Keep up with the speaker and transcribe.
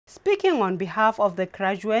Speaking on behalf of the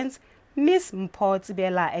graduates, Ms.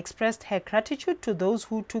 Mpho expressed her gratitude to those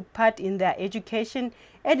who took part in their education,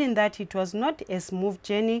 adding that it was not a smooth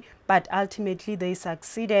journey, but ultimately they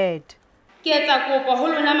succeeded. Ha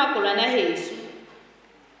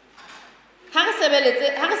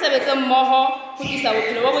re sebetse mmoho ho tlisa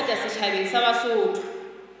bophelo bo botle setjhabeng sa Basotho.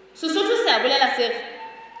 Sesotho se a bolela se re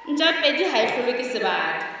ntja pedi ha e hlolwe ke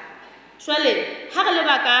sebata. Jwale ha re le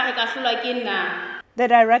baka re ka hlolwa ke nna. The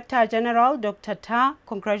Director General, Dr. Ta,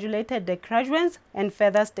 congratulated the graduates and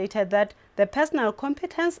further stated that the personal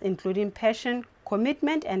competence, including passion,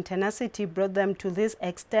 commitment and tenacity, brought them to this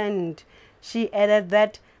extent. She added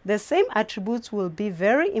that the same attributes will be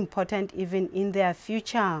very important even in their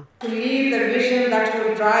future. To leave the vision that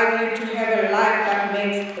will drive you to have a life that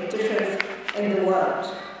makes a difference in the world.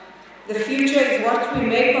 The future is what we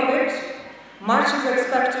make of it. Much is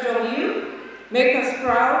expected of you. Make us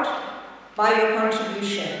proud by your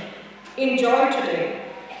contribution. Enjoy today.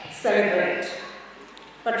 Celebrate.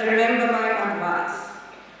 But remember my advice.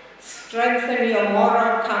 Strengthen your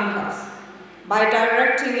moral compass by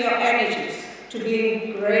directing your energies to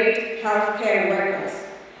being great healthcare workers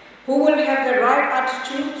who will have the right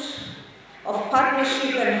attitude of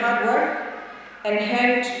partnership and hard work and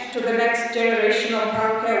hand to the next generation of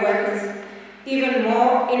healthcare workers even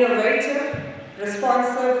more innovative,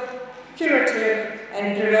 responsive, curative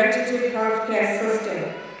and preventative healthcare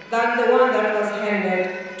system than the one that was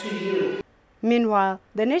handed to you. Meanwhile,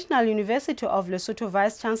 the National University of Lesotho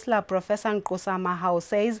Vice-Chancellor Professor Nkosa Mahao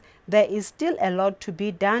says there is still a lot to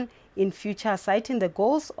be done in future, citing the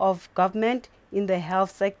goals of government in the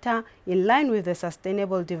health sector in line with the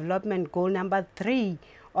Sustainable Development Goal number 3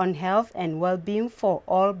 on health and well-being for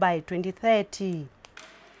all by 2030.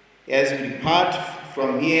 As we depart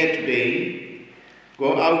from here today,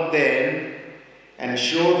 go out there and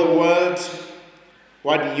show the world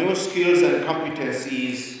what new skills and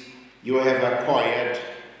competencies you have acquired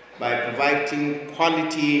by providing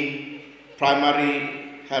quality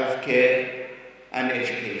primary health care and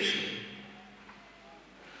education.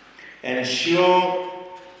 Ensure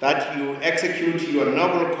that you execute your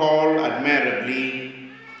noble call admirably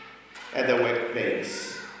at the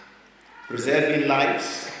workplace, preserving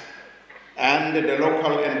lives and the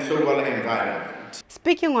local and global environment.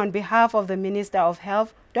 Speaking on behalf of the Minister of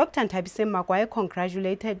Health, Dr. Nthabise Magwayi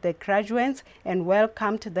congratulated the graduates and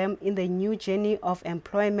welcomed them in the new journey of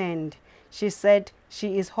employment. She said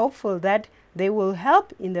she is hopeful that they will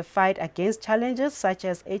help in the fight against challenges such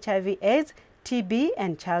as HIV/AIDS, TB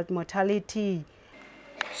and child mortality.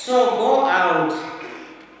 So go out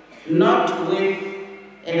not with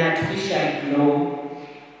an artificial glow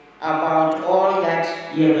about all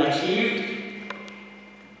that you have achieved,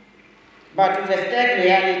 but with a sad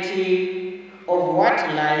reality of what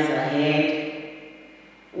lies ahead.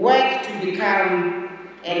 Work to become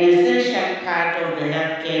an essential part of the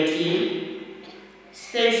healthcare team.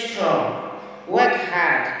 Stay strong, work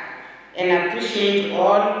hard, and appreciate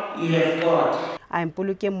all you have got. I'm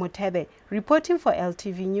Puluke Motebe, reporting for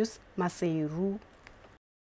LTV News, Maseru.